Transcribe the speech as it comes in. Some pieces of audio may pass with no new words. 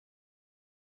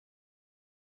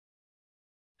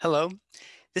Hello,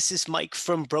 this is Mike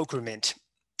from Brokermint.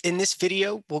 In this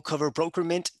video, we'll cover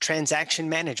Brokermint transaction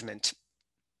management.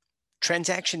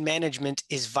 Transaction management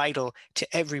is vital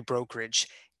to every brokerage,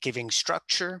 giving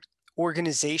structure,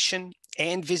 organization,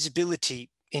 and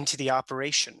visibility into the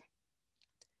operation.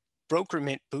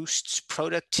 Brokermint boosts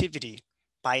productivity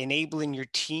by enabling your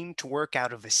team to work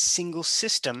out of a single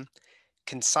system,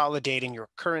 consolidating your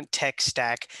current tech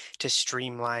stack to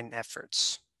streamline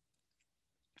efforts.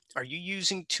 Are you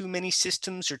using too many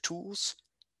systems or tools?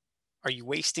 Are you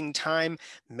wasting time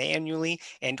manually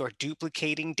and/or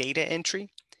duplicating data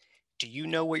entry? Do you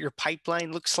know what your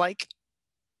pipeline looks like?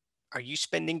 Are you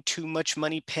spending too much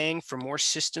money paying for more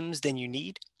systems than you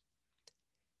need?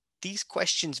 These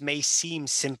questions may seem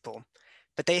simple,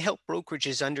 but they help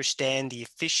brokerages understand the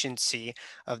efficiency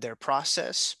of their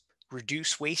process,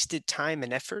 reduce wasted time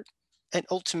and effort, and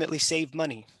ultimately save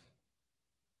money.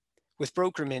 With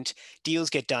Brokermint, deals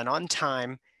get done on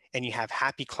time and you have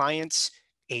happy clients,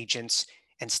 agents,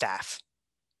 and staff.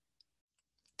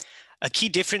 A key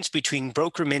difference between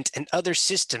Brokermint and other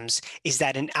systems is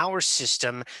that in our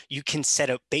system, you can set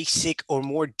up basic or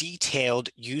more detailed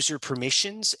user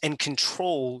permissions and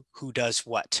control who does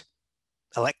what.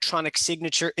 Electronic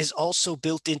signature is also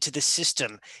built into the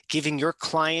system, giving your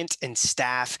client and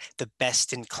staff the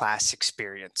best-in-class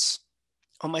experience.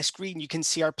 On my screen, you can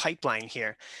see our pipeline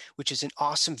here, which is an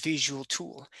awesome visual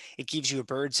tool. It gives you a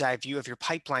bird's eye view of your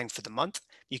pipeline for the month.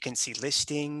 You can see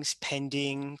listings,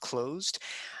 pending, closed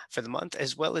for the month,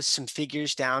 as well as some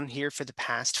figures down here for the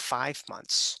past 5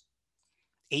 months.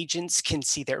 Agents can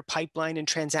see their pipeline and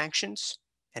transactions,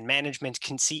 and management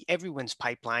can see everyone's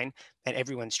pipeline and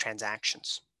everyone's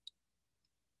transactions.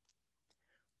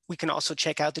 We can also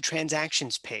check out the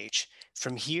transactions page.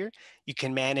 From here, you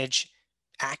can manage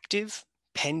active,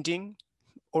 pending,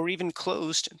 or even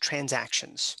closed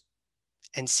transactions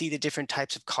and see the different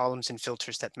types of columns and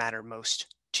filters that matter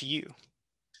most to you.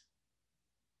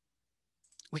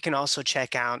 We can also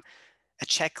check out a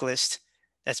checklist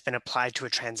that's been applied to a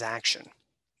transaction.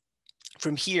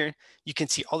 From here, you can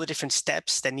see all the different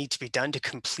steps that need to be done to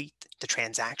complete the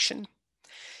transaction.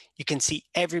 You can see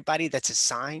everybody that's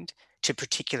assigned to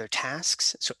particular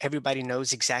tasks, so everybody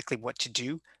knows exactly what to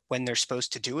do when they're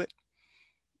supposed to do it.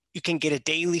 You can get a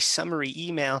daily summary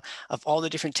email of all the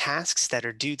different tasks that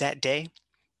are due that day,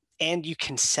 and you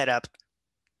can set up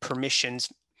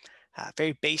permissions,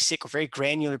 very basic or very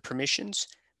granular permissions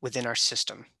within our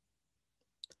system.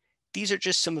 These are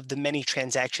just some of the many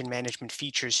transaction management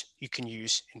features you can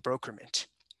use in Brokermint.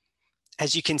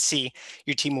 As you can see,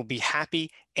 your team will be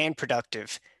happy and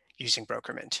productive using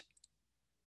Brokermint.